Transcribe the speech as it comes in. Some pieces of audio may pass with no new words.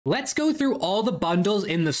Let's go through all the bundles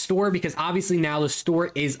in the store because obviously now the store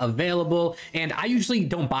is available, and I usually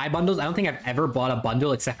don't buy bundles. I don't think I've ever bought a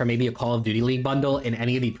bundle except for maybe a Call of Duty League bundle in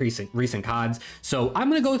any of the recent CODs. So I'm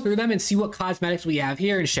going to go through them and see what cosmetics we have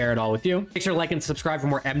here and share it all with you. Make sure to like and subscribe for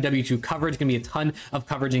more MW2 coverage. Going to be a ton of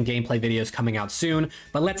coverage and gameplay videos coming out soon,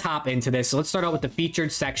 but let's hop into this. So let's start out with the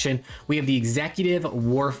featured section. We have the Executive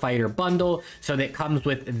Warfighter bundle. So that comes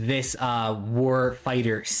with this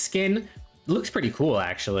Warfighter skin. Looks pretty cool,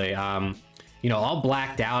 actually. You know, all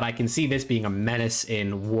blacked out. I can see this being a menace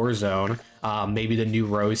in Warzone. Maybe the new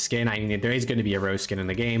Rose skin. I mean, there is going to be a Rose skin in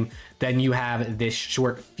the game. Then you have this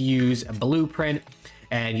short fuse blueprint,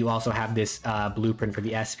 and you also have this blueprint for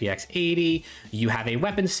the SPX-80. You have a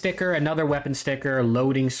weapon sticker, another weapon sticker,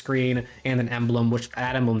 loading screen, and an emblem, which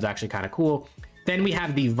that emblem is actually kind of cool. Then we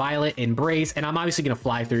have the Violet Embrace, and I'm obviously going to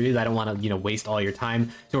fly through these. I don't want to, you know, waste all your time,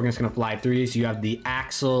 so we're just going to fly through these. You have the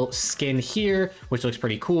Axle skin here, which looks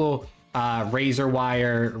pretty cool. Razor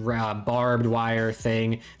wire, barbed wire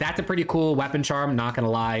thing. That's a pretty cool weapon charm, not going to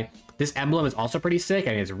lie. This emblem is also pretty sick.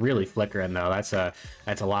 I mean, it's really flickering, though. That's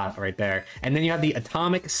a lot right there. And then you have the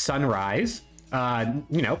Atomic Sunrise.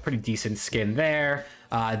 You know, pretty decent skin there.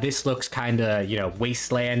 This looks kind of, you know,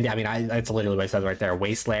 wasteland. I mean, that's literally what it says right there.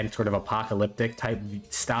 Wasteland, sort of apocalyptic type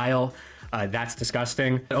style. That's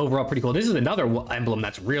disgusting. Overall, pretty cool. This is another emblem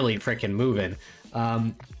that's really freaking moving.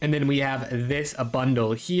 And then we have this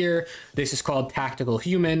bundle here. This is called Tactical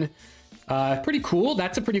Human. Pretty cool.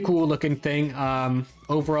 That's a pretty cool looking thing.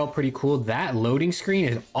 Overall, pretty cool. That loading screen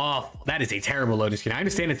is awful. That is a terrible loading screen. I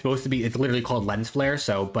understand it's supposed to be, it's literally called lens flare.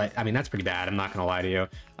 So, but I mean, that's pretty bad. I'm not going to lie to you.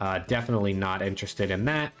 Definitely not interested in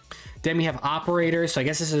that. Then we have operators. So I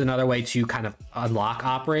guess this is another way to kind of unlock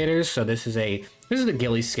operators. So this is the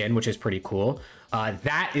ghillie skin, which is pretty cool.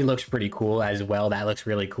 It looks pretty cool as well. That looks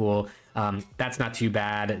really cool. That's not too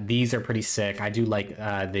bad. These are pretty sick. I do like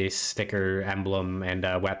the sticker emblem and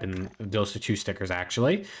weapon. Those are two stickers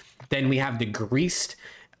actually. Then we have the greased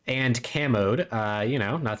and camoed. You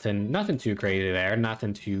know, nothing too crazy there.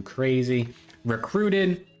 Nothing too crazy.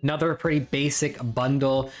 Recruited, another pretty basic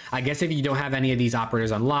bundle. I guess if you don't have any of these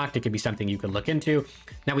operators unlocked, it could be something you could look into.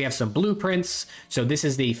 Now we have some blueprints. So this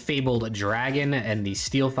is the Fabled Dragon and the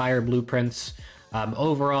Steelfire blueprints.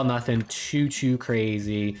 Overall, nothing too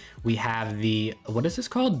crazy. We have the, what is this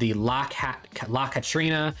called? The La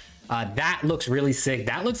Katrina. That looks really sick.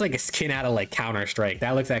 That looks like a skin out of like Counter-Strike.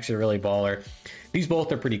 That looks actually really baller. These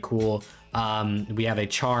both are pretty cool. We have a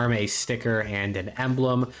charm, a sticker, and an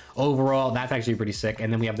emblem. Overall, that's actually pretty sick.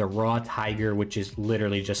 And then we have the Raw Tiger, which is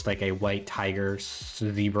literally just like a white tiger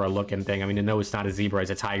zebra looking thing. I mean, no, it's not a zebra,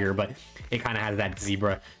 it's a tiger, but it kind of has that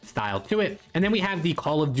zebra style to it. And then we have the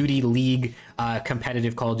Call of Duty League,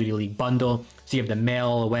 competitive Call of Duty League bundle. So you have the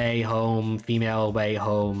male away home, female away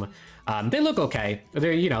home. They look okay.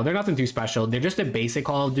 They're, you know, they're nothing too special. They're just a basic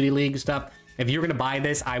Call of Duty League stuff. If you're going to buy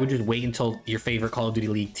this, I would just wait until your favorite Call of Duty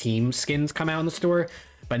League team skins come out in the store,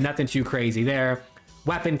 but nothing too crazy there.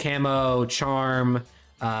 Weapon camo, charm,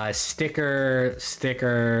 sticker,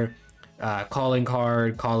 calling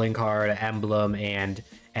card, emblem, and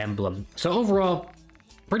emblem. So overall,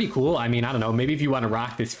 pretty cool. I mean, I don't know, maybe if you want to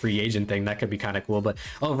rock this free agent thing, that could be kind of cool, but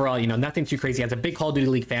overall, you know, nothing too crazy. As a big Call of Duty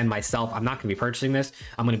League fan myself, I'm not going to be purchasing this.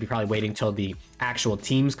 I'm going to be probably waiting till the actual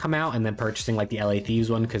teams come out and then purchasing like the LA Thieves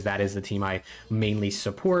one, because that is the team I mainly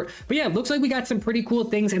support. But yeah, it looks like we got some pretty cool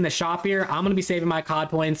things in the shop here. I'm going to be saving my COD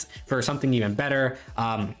points for something even better,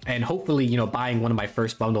 and hopefully, you know, buying one of my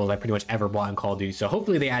first bundles I pretty much ever bought in Call of Duty. So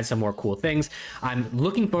hopefully they add some more cool things. I'm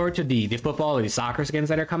looking forward to the football or the soccer skins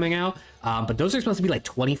that are coming out, but those are supposed to be like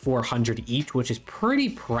 2,400 each, which is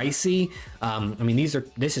pretty pricey. I mean,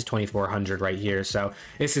 this is 2,400 right here, so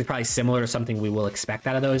this is probably similar to something we will expect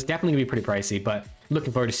out of those. Definitely gonna be pretty pricey, but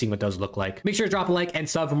looking forward to seeing what those look like. Make sure to drop a like and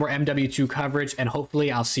sub for more MW2 coverage, and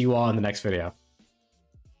hopefully I'll see you all in the next video.